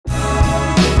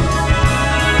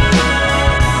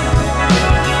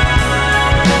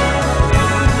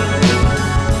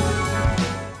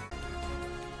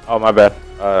Oh, my bad.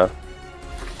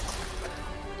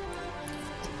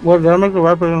 What, did I make the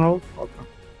right person hold? Okay.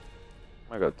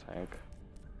 I go tank.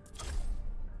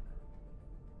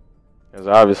 Because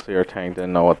obviously our tank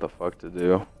didn't know what the fuck to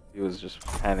do. He was just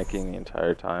panicking the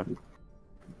entire time.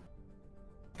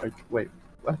 Wait,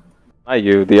 what? Not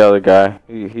you, the other guy.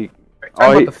 Are you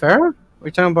talking about the Pharaoh? Or are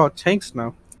you talking about tanks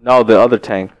now? No, the other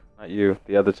tank. Not you,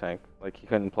 the other tank. Like, he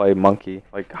couldn't play Monkey.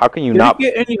 Like, how can you Did he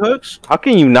get any hooks? How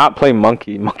can you not play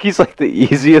Monkey? Monkey's like the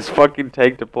easiest fucking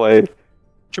tank to play.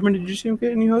 Truman, did you see him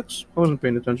get any hooks? I wasn't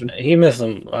paying attention. He missed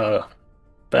some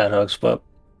bad hooks, but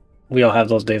we all have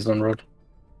those days on the road.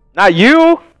 Not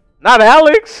you! Not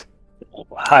Alex!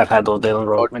 I've had those days on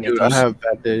the road many Dude, times. I have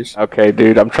bad days. Okay,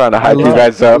 dude, I'm trying to hype you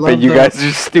guys up, and you guys are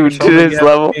just stupid to this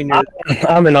level.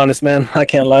 I'm an honest man. I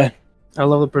can't lie. I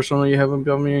love the persona you have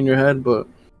built me in your head, but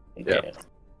yeah.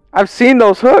 I've seen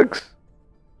those hooks.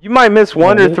 You might miss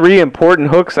one or three important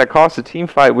hooks that cost a team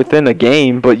fight within a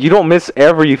game, but you don't miss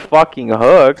every fucking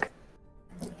hook.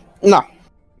 No.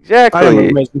 Exactly. I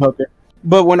don't miss hooks,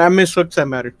 but when I miss hooks, that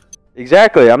matter.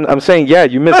 Exactly. I'm saying, yeah,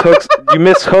 you miss hooks. You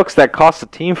miss hooks that cost a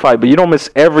team fight, but you don't miss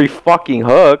every fucking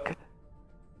hook.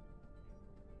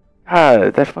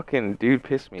 God, that fucking dude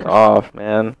pissed me off,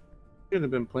 man. Should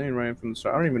have been playing right from the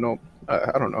start. I don't even know.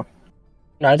 I don't know.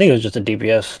 No, I think it was just a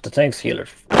DPS. The tank's healers.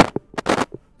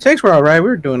 Tanks were alright. We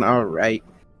were doing alright.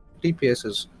 DPS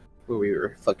is where we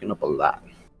were fucking up a lot.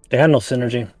 They had no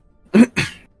synergy.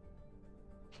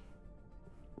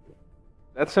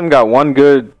 That sim got one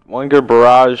good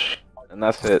barrage, and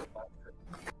that's it.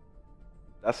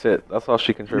 That's it. That's all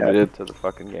she contributed to the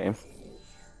fucking game.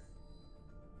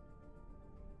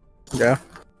 Yeah.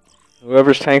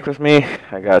 Whoever's tank with me,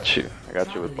 I got you. I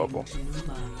got you with Bubble.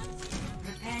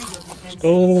 Let's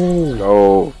go.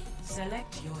 Go.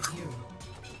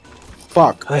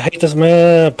 Fuck. I hate this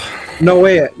map. No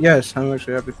way. Yes, I'm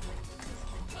actually happy.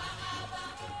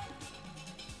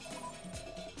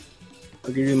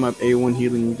 I'll give you my A1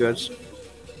 healing, you guys.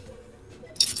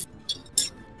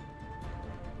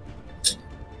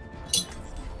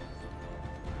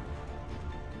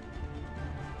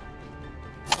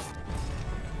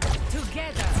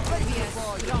 Together, we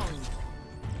are strong.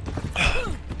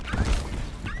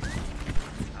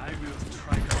 I will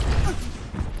strike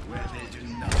where they do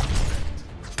not.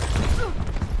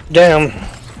 Damn.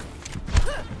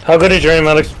 How good is your aim,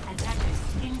 Alex?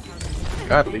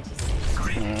 Godly.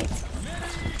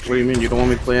 What do you mean? You don't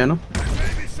want me to play Anna?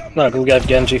 No, we got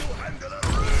Genji.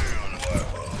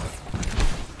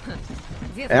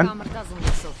 And? Doesn't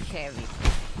look so heavy.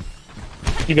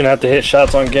 You're gonna have to hit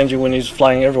shots on Genji when he's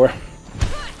flying everywhere.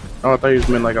 Oh, I thought you just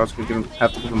meant like I was gonna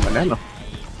have to give him a banana.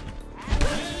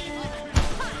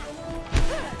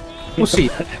 We'll see.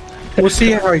 We'll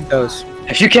see how he does.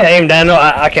 If you can't aim down, no,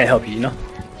 I can't help you, you know?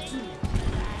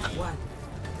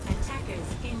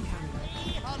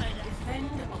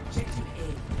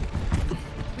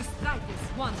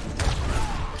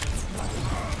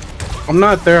 I'm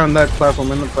not there on that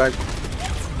platform in the back.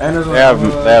 And They have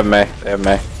May. They have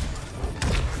May.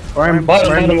 Right,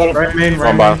 Bottom, right, bottom. right main, One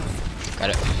right bottom. main. Got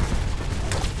it.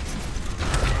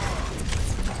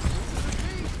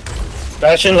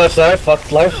 Bastion left side,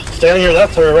 fuck life. Stay on your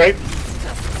left or right.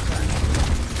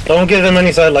 Don't give them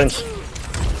any sidelines.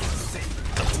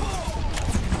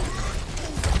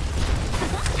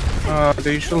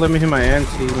 Dude, you should let me hit my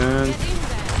anti, man.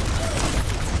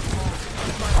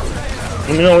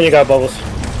 Let me know when you got bubbles.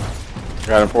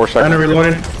 Got him 4 seconds. Anna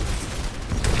reloading.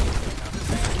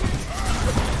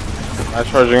 Nice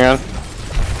charging in.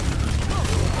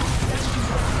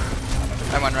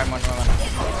 Run one.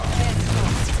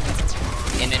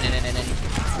 In.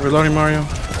 Reloading Mario.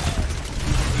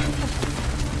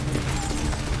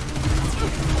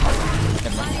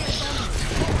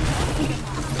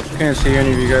 Can't see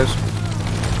any of you guys.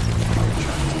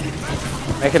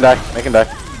 Make him die. Make him die.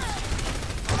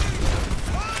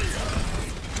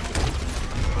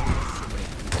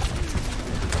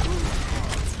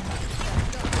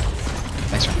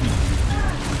 Nice one.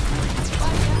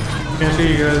 Can't see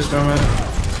you guys, damn it.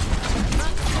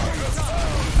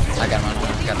 I got him.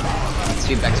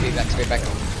 Speed back.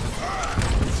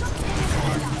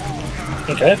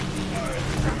 Okay.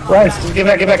 Right, get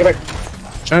back.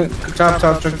 Chunk, top,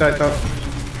 chunk that top.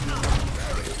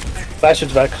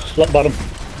 Bastion's back, left bottom.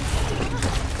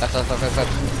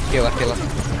 Left. Peel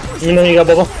left. You know you got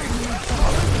bubble.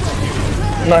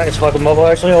 Nice fucking bubble,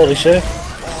 actually, holy shit.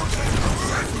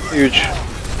 Huge.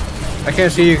 I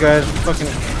can't see you guys. Fucking.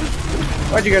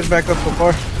 Why'd you guys back up so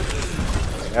far?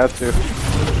 Had to.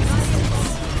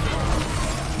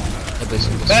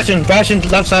 Bastion,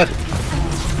 left side.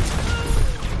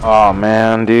 Oh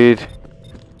man, dude.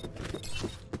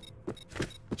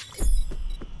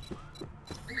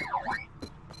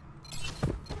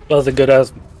 was a good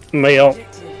ass male.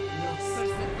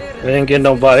 We didn't get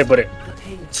nobody, but it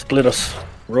split us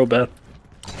real bad.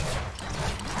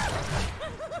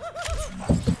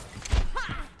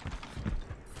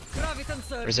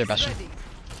 Where's their Bastion?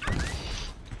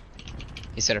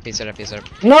 He's set up, he's set up, he's set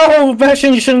up. No,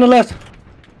 Bastion, you shouldn't have left.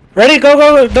 Ready? Go,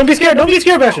 go, go. Don't be scared,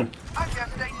 Bastion.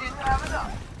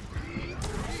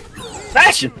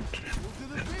 Bastion!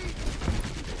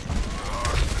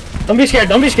 Don't be scared,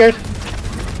 don't be scared.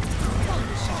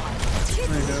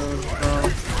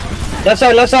 Left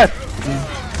side, left side.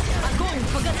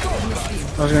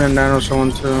 I was gonna nano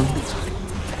someone too.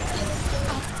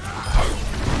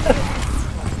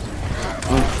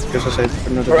 Oh, guess I said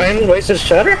another. Ryan wastes his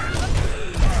shatter?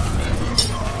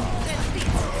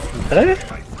 Okay.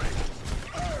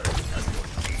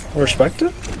 Respect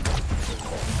it.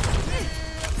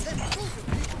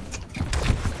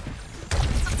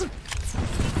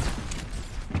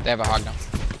 They have a hog now.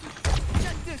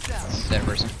 Dead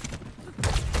person.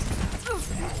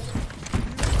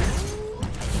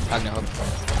 Hog no hook.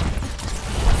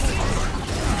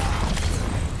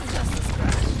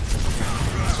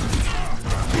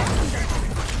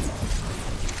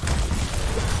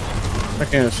 I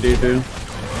can't see, dude.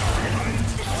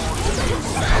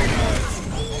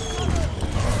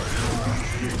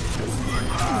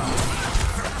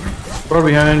 Far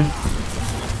behind.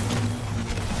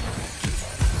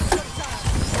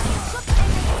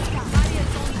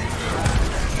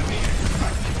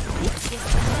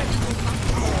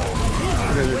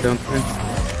 Down 3.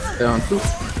 Down 2.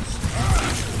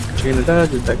 Chain of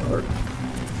dodge, attack card.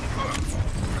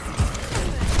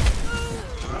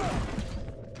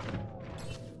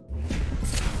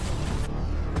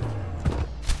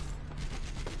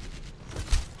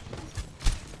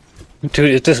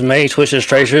 Dude, if this May switches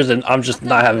Tracers, then I'm just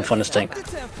not having fun as Tank.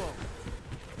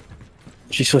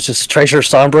 She switches Tracer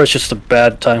Sombra, it's just a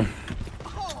bad time.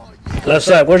 Left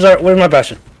side, where's my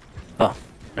Bastion? Oh,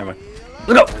 never mind.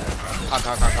 Let's go! Hog.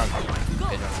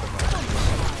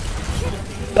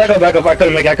 Back up, I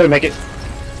couldn't make it.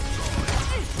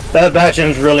 That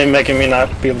Bastion's really making me not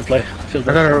be able to play. Feels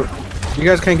I bad. gotta. You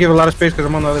guys can't give a lot of space because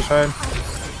I'm on the other side.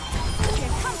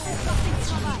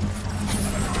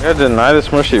 You gotta deny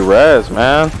this mushy res,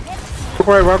 man.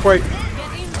 Rock right.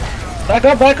 Back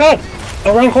up!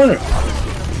 Around corner.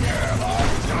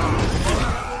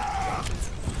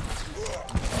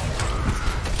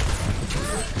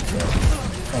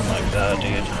 Oh my god,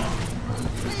 dude.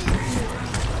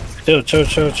 Chill.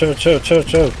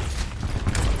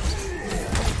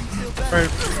 Right.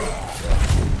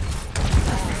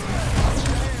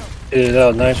 Dude, that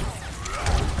was nice.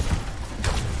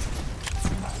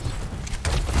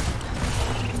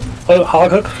 Oh,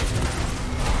 hog hook.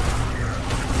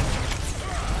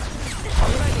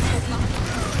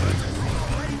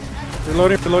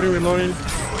 Reloading.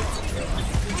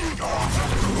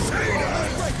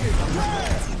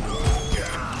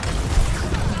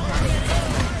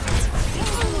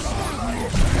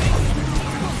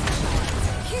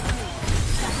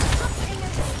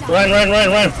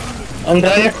 Run. I'm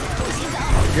down here.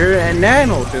 You're a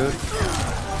nano, dude.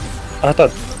 I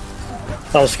thought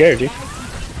I was scared, dude.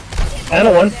 And a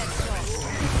one.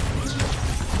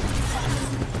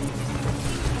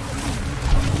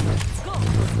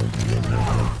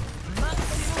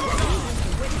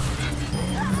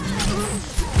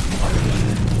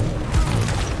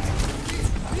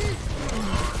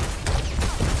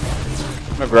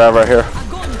 I'm gonna grab right here.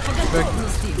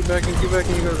 Keep backing,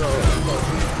 you guys are.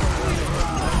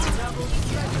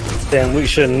 Damn, we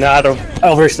should not have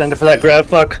overextended for that grab,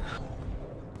 fuck.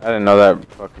 I didn't know that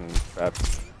fucking that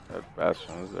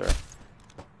Bastion was there.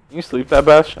 Can you sleep that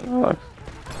Bastion, Alex?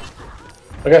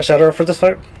 I got shadow for this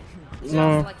fight.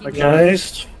 No, I can't.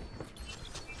 Nice.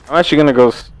 I'm actually gonna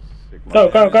go. Go.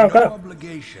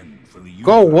 Obligation for the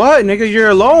Go what, nigga?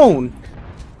 You're alone.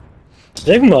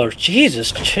 Sigma,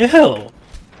 Jesus, chill.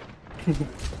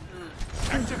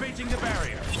 activating the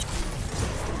barrier.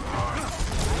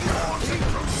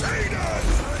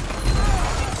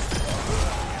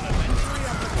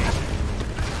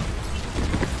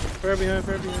 Fair behind.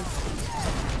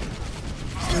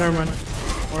 Never mind.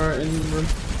 Or in the room.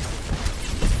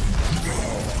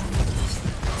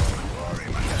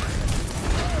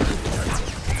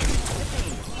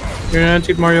 You're an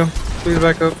antique, Mario. Please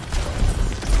back up.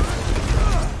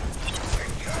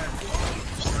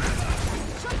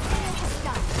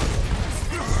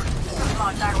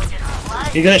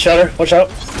 You gonna shatter? Watch out.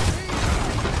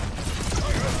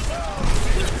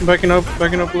 Backing up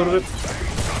a little bit.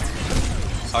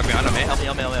 Hog me, help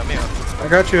me. I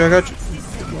got you.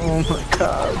 Oh my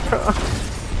god, bro.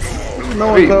 No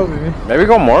one told me. Maybe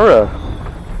go Mora.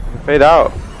 Fade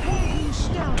out. I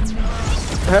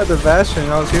had the Bastion,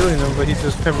 I was healing him, but he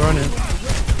just kept running.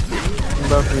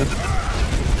 Above me.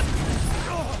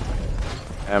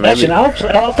 Yeah, maybe.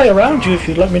 Bastion, I'll play around you if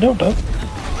you let me know, though.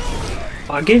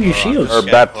 I'll give you shields. Or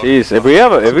Baptiste. If we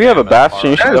have a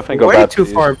Bastion, you should definitely go way Baptiste.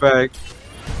 too far back.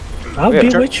 I'll be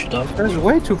with you, though. That's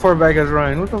way too far back as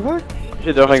Ryan. What the fuck? You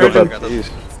should definitely go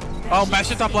Baptiste. Oh,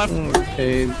 Bastion top left.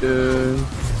 Okay, dude.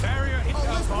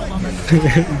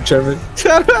 Trevor.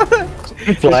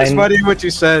 It's funny what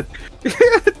you said.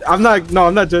 I'm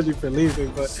not judging for leaving,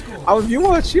 but if you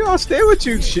want to shoot, I'll stay with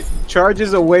you.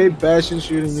 Charges away, Bastion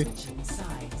shooting me.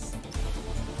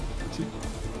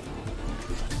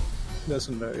 That's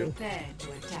scenario.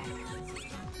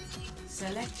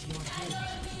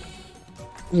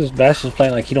 This Bastion's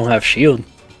playing like he don't have shield.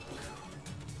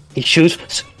 He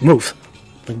shoots, move.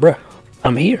 Like, bruh,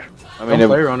 I'm here. I mean, don't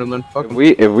play around him then. Fuck him.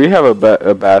 if we have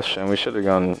a Bastion, we should have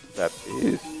gone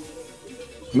Baptiste.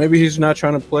 Maybe he's not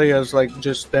trying to play as like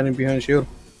just standing behind shield.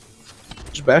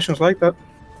 Just Bastion's like that.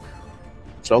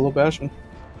 Solo Bastion.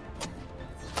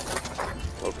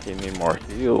 Okay, need more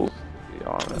heals, to be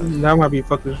honest. That might be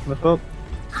fucking this up.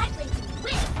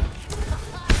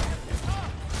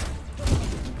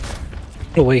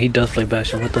 The way he does play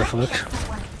Bastion, what the fuck?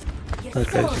 That's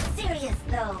crazy.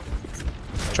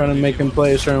 Trying to make him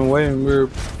play a certain way, and we're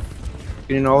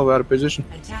getting all out of position.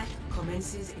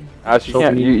 Ash,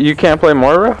 you can't play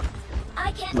Moira?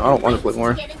 No, I don't want to play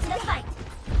more.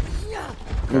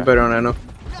 I'm better on Anna.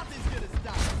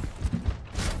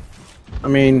 I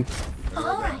mean,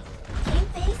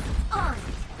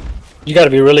 You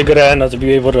gotta be really good at Anna to be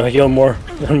able to heal more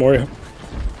than Moria.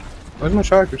 where's my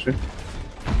shot accuracy?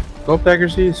 Scope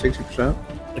accuracy is 60%.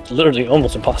 It's literally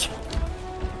almost impossible.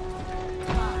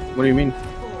 What do you mean?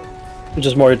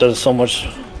 Just Moria does so much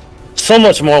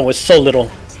more with so little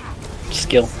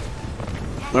skill.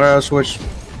 Alright, I'll switch.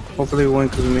 Hopefully it won't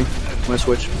because of me. My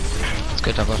switch. It's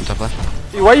good, top left, top left.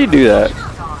 Hey, why you do that?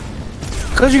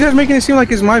 Because you guys making it seem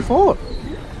like it's my fault.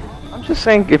 I'm just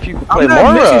saying if you could play I'm not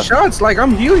Moira. missing shots, like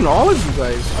I'm healing all of you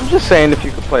guys. I'm just saying if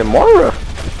you could play Moira.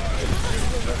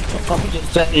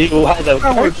 You have the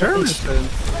I want Terminus then.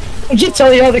 I'm just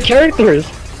telling you how the character is.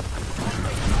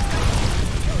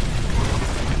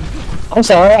 I'm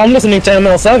sorry, I'm listening to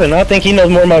ML7. I think he knows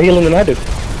more about healing than I do.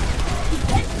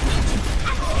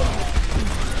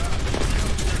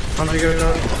 How do I get it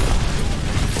out?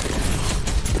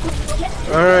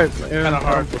 Alright, yeah. Kind of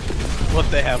hard. What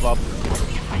they have up.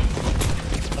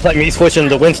 It's like me switching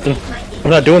to Winston. I'm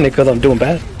not doing it because I'm doing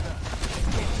bad.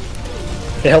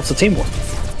 It helps the teamwork.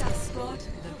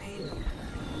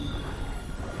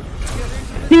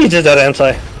 He did that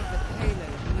anti.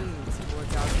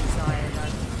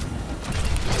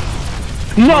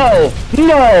 No!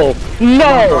 No!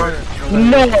 No!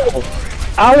 No!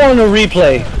 I want a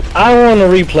replay. I want a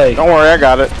replay. Don't worry, I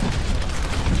got it.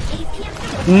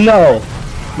 No.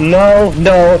 No,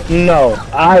 no, no.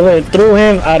 I went through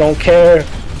him. I don't care.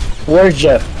 Where's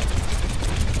Jeff?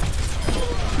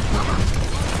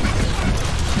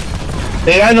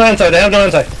 They have no anti. They have no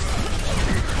anti.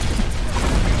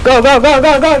 Go, go, go,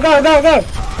 go, go, go, go, go.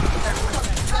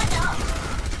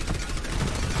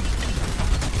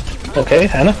 Okay,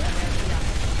 Hannah.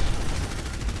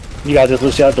 You got this,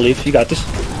 Lucy. I believe you got this.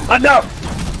 I know.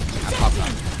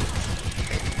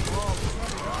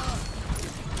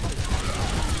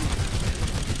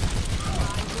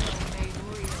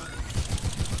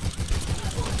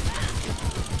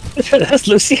 That's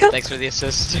Lucia. Thanks for the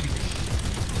assist.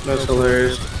 That's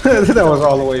hilarious. That was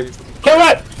all the way. Come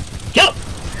on! Yup!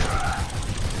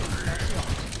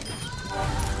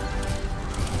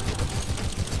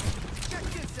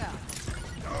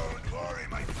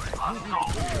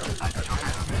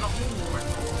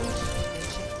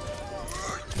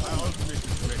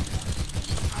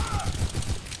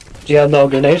 Do you have no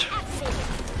grenade?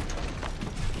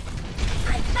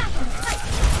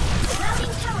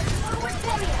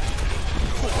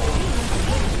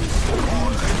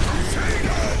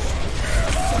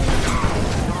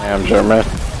 Damn, German.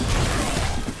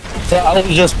 So I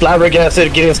was just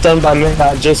flabbergasted getting stunned by me.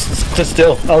 I just stood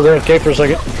still. I was okay for a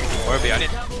second. Or behind it.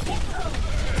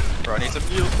 Bro, I need some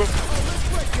heals, bro.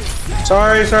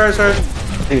 Sorry.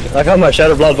 Dude, I got my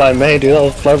Shadow Blood by May, dude. I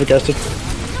was flabbergasted.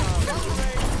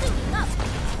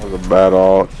 That was a bad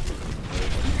ult.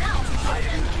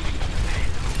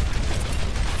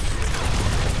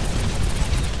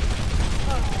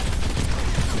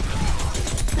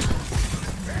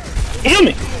 Heal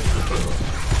me!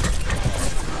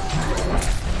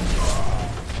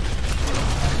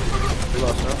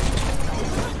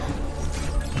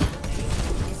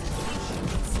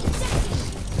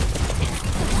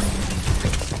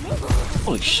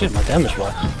 Holy shit, my damage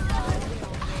block.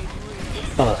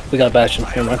 Oh, we got a Bastion.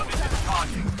 Never mind.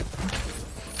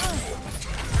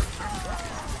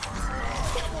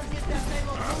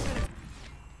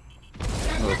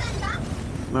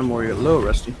 Memory a little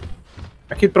rusty.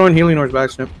 I keep throwing healing orbs back,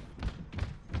 Snip.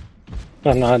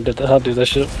 Oh, no, I'll do that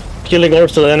shit. Healing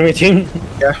orbs to the enemy team?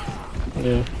 Yeah.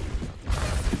 Yeah.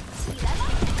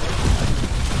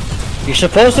 You're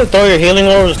supposed to throw your healing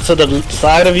orbs to the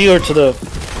side of you or to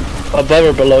the above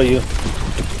or below you.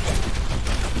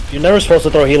 You're never supposed to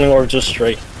throw healing orbs just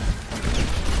straight.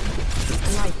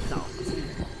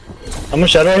 I'm gonna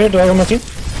shadow right here. Do I have my team?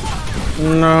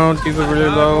 No, these are really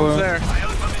low. There.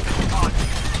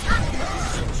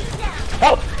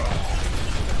 Oh!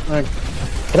 Like,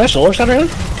 Can I solar shadow him?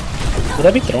 Would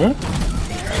that be thrown?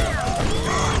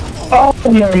 Oh,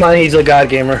 never mind. He's a god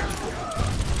gamer.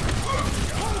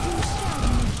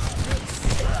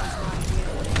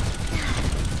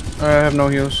 I have no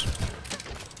heals.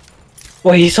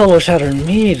 Well, he solo shattered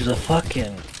me to the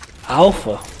fucking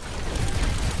alpha.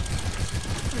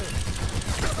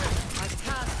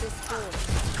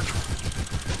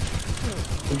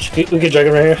 We can drag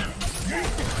him right here.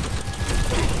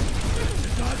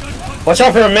 Watch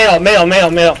out for a male. Male's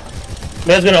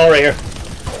gonna ult right here.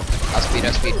 I'll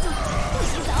speed.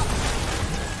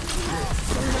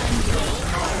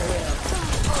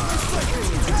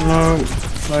 No,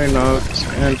 I know.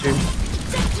 Anti.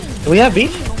 Do we have B?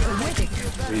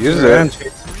 We use it. Anti.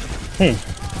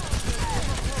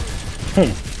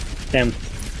 Damn.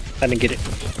 I didn't get it.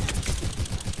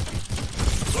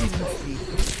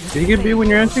 Did you get B when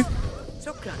you're anti?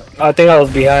 I think I was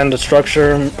behind the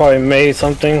structure, probably made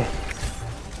something.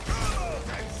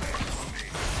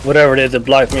 Whatever it is, it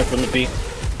blocked me from the beat.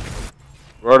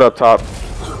 Road up top.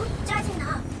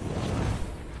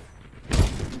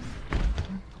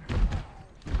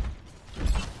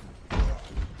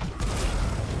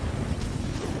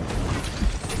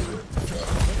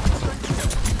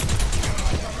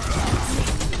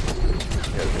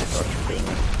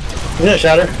 He's gonna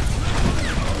shatter.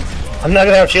 I'm not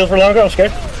gonna have shield for longer, I'm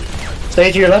scared.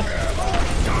 Stay to your left.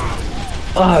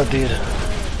 Oh, dude.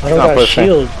 I don't got a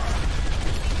shield.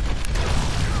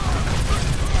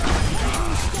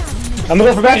 I'm gonna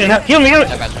go for Bastion. Heal me. I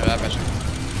got you.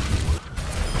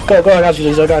 Go, I got you,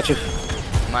 Lisa. I got you.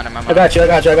 I'm on. I got you. I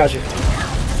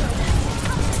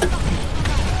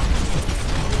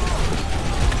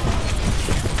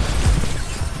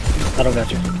don't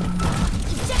got you.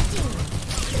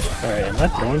 Alright, am I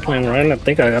throwing playing right? I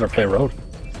think I gotta play road.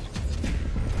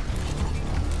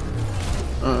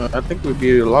 I think we'd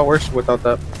be a lot worse without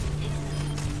that.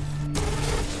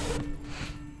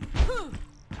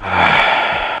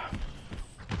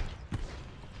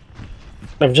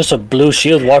 I'm just a blue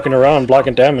shield walking around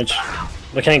blocking damage.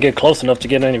 I can't get close enough to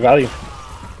get any value.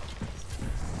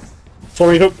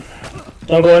 Sorry,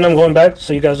 I'm going back,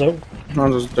 so you guys know.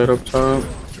 I'm just dead up top.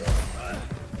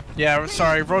 Yeah,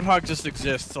 sorry, Roadhog just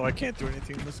exists, so I can't do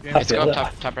anything in this game. Let's go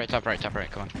up top right,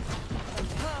 come on.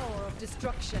 Power of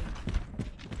destruction.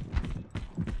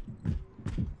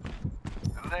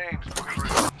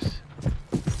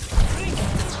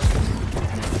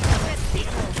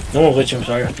 No one's with you, I'm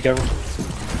sorry, be careful.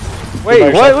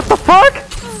 Wait, what? What the fuck?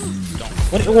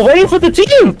 We're waiting for the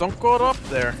team! Don't go up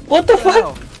there. What the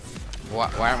fuck? Why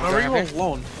aren't we Why are going you up here?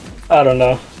 alone? I don't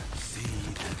know.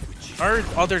 Our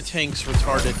other tanks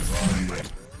retarded.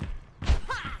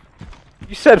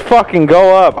 You said fucking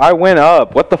go up. I went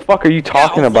up. What the fuck are you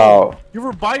talking about? You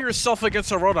were by yourself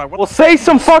against a Roadhog. Well, say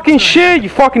some fucking shit, you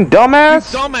fucking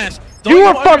dumbass. You dumbass. You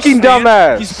a fucking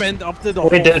dumbass. He's been up to the We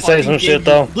whole did say some fucking shit,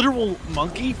 game, though. you literal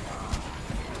monkey.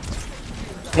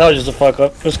 That was just a fuck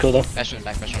up. It's cool though. Bastion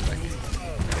back.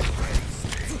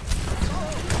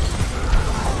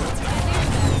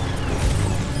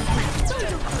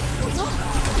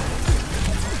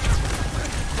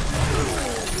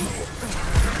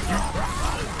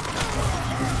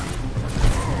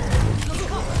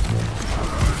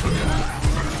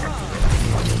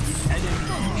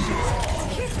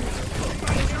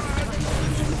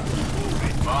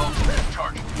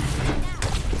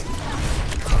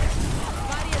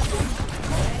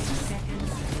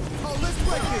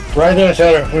 Right there,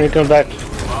 shatter when you come back.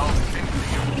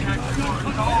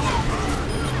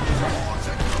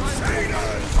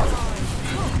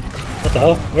 What the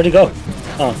hell? Where'd he go?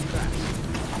 Oh.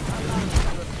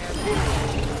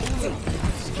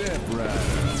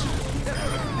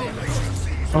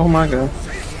 Oh my god.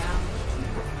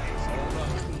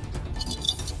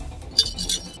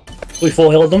 We full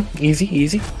healed them.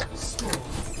 Easy.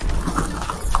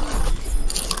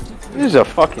 This is a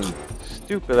fucking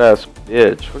stupid ass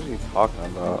bitch. What are you talking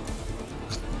about?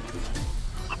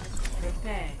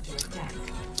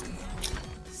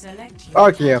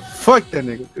 Fuck yeah, fuck that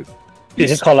nigga, dude. You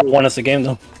just call that one us a game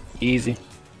though. Easy.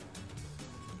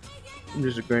 I'm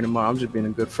just agreeing to mine. I'm just being a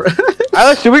good friend.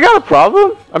 Alex, do we got a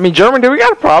problem? I mean, German, do we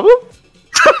got a problem?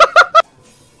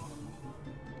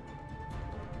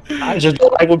 I just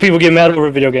don't like when people get mad over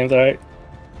video games, alright?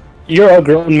 You're a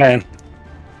grown man.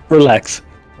 Relax.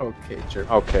 Okay,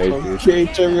 German. Okay, dude. Okay,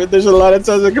 German. There's a lot of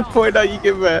times I can point out you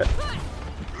get mad.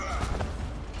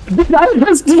 Did I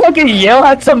just fucking yell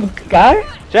at some guy?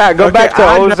 Chat, go Okay, back to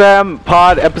I know- Ozam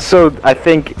Pod episode, I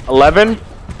think, 11.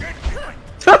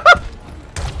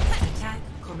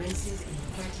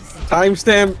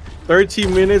 Timestamp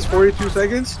 13 minutes, 42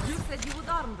 seconds. You said you would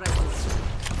arm wrestle.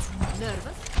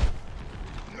 Nervous?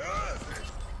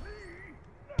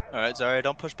 Alright, Zarya,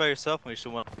 don't push by yourself when you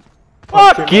should win.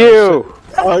 Fuck you!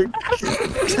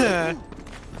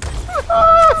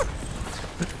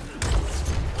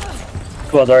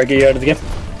 Well, Dara, get you out of the game.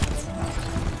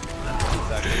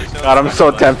 God, I'm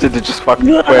so tempted to just fucking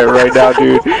quit right now,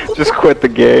 dude. Just quit the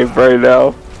game right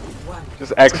now.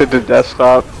 Just exit the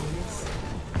desktop.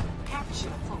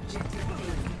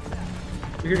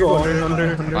 You can go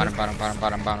under.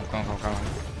 Bottom. Come on.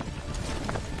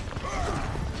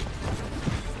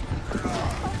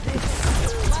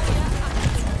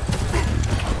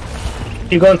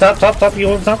 You going top, you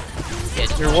going top?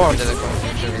 Yeah, You're one.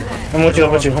 I'm with you.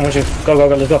 Go,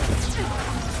 let's go.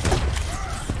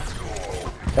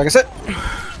 Like I said,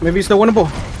 maybe it's still winnable.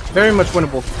 Very much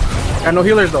winnable. Got no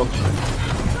healers though.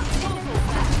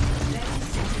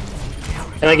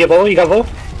 Can I get Bobo? You got Bobo?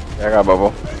 Yeah, I got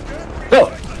bubble. Go!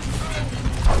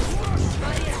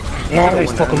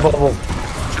 Nice fucking Bobo.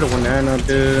 Should've won Nano,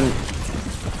 dude.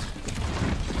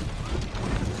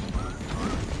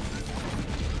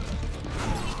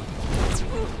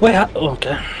 Wait,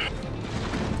 okay.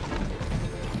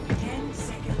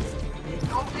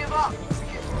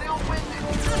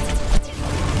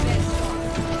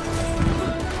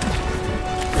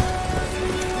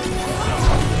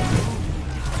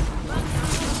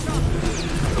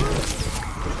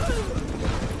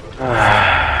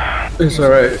 It's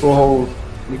alright. We'll hold.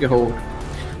 You can hold.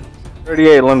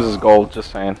 38 limbs is gold,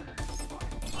 just saying.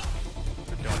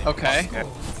 Okay.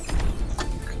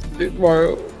 Dude,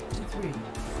 Mario,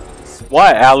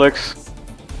 What, Alex?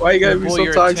 why you gotta be Well, so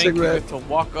you're toxic, tanking man? it to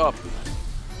walk up.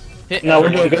 Hit No, we're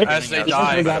doing everyone good. as they We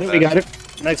die. got it.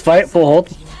 Next fight, full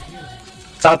hold.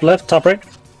 Top left, top right.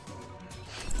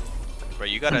 Bro,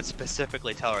 you gotta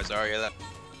specifically tell her, Zarya, that.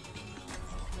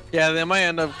 Yeah, they might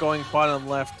end up going bottom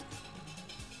left.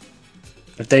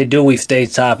 If they do, we stay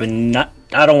top, and not.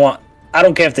 I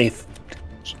don't care if they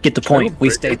get the point. We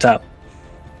stay top.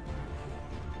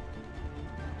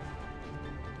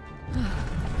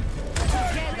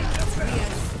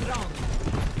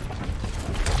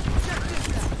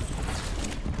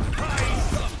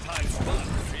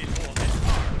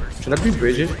 Should I be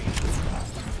Bridget?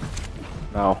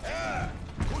 No.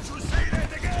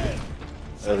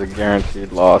 That's a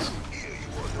guaranteed loss.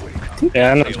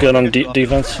 Yeah, I'm not good on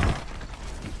defense.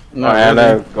 No,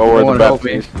 Anna, go where the best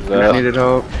me. piece is I at. needed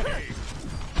help.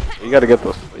 You gotta get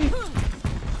those.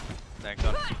 Thanks,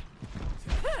 son.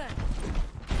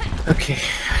 Okay.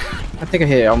 I think I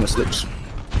hit all my slips.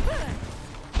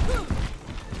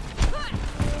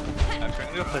 I'm trying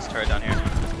to go place turret down here.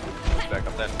 Back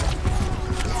up that.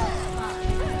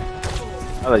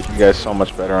 I like you guys so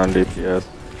much better on DPS.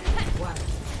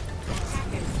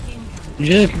 You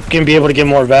just can be able to get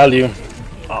more value.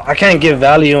 I can't give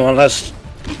value unless.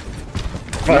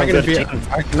 I'm not gonna be.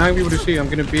 I'm not able to see. I'm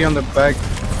gonna be on the back,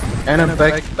 and I'm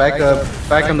back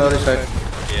on the other side.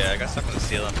 Yeah, I got stuck on the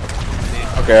ceiling.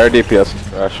 Okay, our DPS is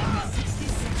trash.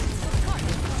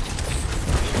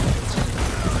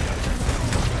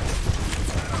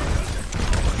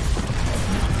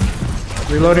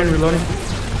 Reloading.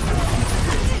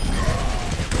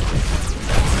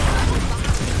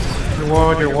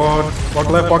 Your ward. Walk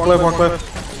left.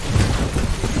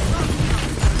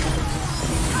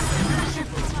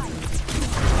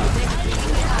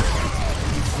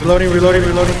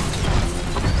 Reloading.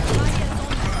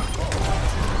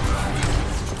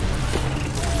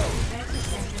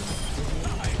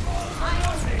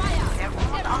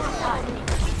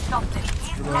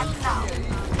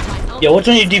 Yo, which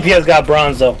one of your DPS got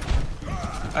bronze though?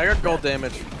 I got gold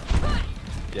damage.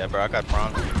 Yeah, bro, I got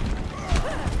bronze.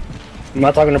 I'm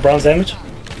not talking to bronze damage.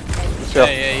 Yeah.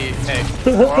 Hey,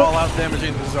 we're all out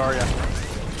damaging the Zarya.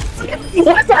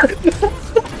 What?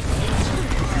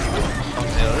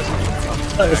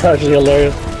 That's actually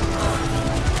hilarious.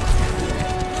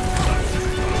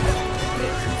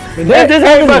 But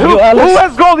who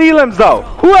has gold elims though?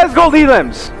 Who has gold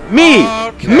elims? Me!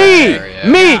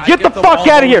 Get the fuck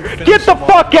out of here! Get the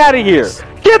fuck out of here!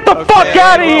 Get the fuck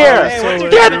out of here!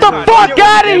 Get the fuck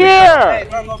out of here!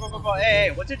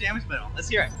 Hey, what's your damage medal? Let's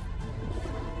hear it.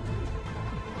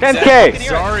 10K!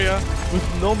 Zarya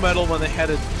with no medal when they had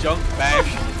a junk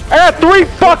bash. I got 3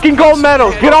 fucking gold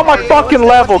medals! Get on my fucking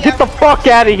level! Get the fuck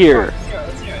out of here!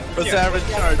 What's the average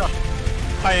charge?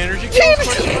 High energy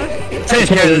kills? Take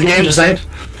care of this game, just saying.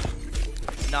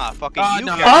 Nah, fucking you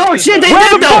no. guys. Oh shit, they Where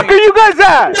did the fuck though! are you guys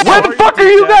at? Where the fuck are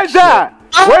you guys at?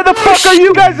 Where the fuck are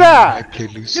you guys at?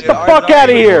 Get the fuck out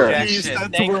of here!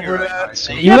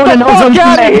 You wanna know something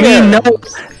that we know?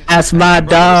 That's my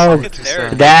dog.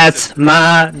 That's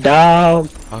my dog.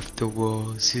 After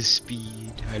wars, his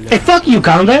speed. Hey, fuck you,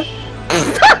 Combat.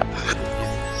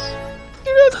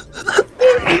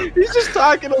 He's just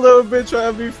talking a little bit,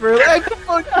 trying to be friendly. Hey, the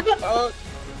fuck you talk?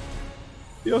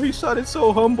 Yo, he sounded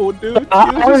so humble, dude. He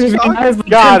was just talking.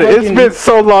 God, it's been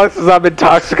so long since I've been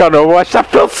toxic on Overwatch. I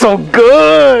feel so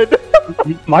good.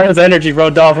 Mario's energy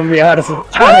rubbed off of me. I had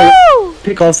to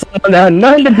pick off someone that had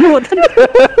nothing to do with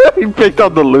it. He picked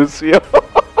on the Lucio.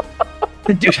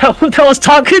 Dude, that was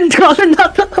talking.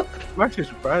 I'm actually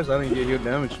surprised I didn't get your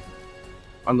damage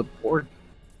on the board.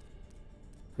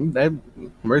 That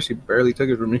Mercy barely took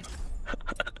it from me.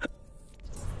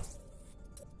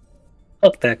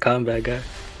 Fuck that combat guy.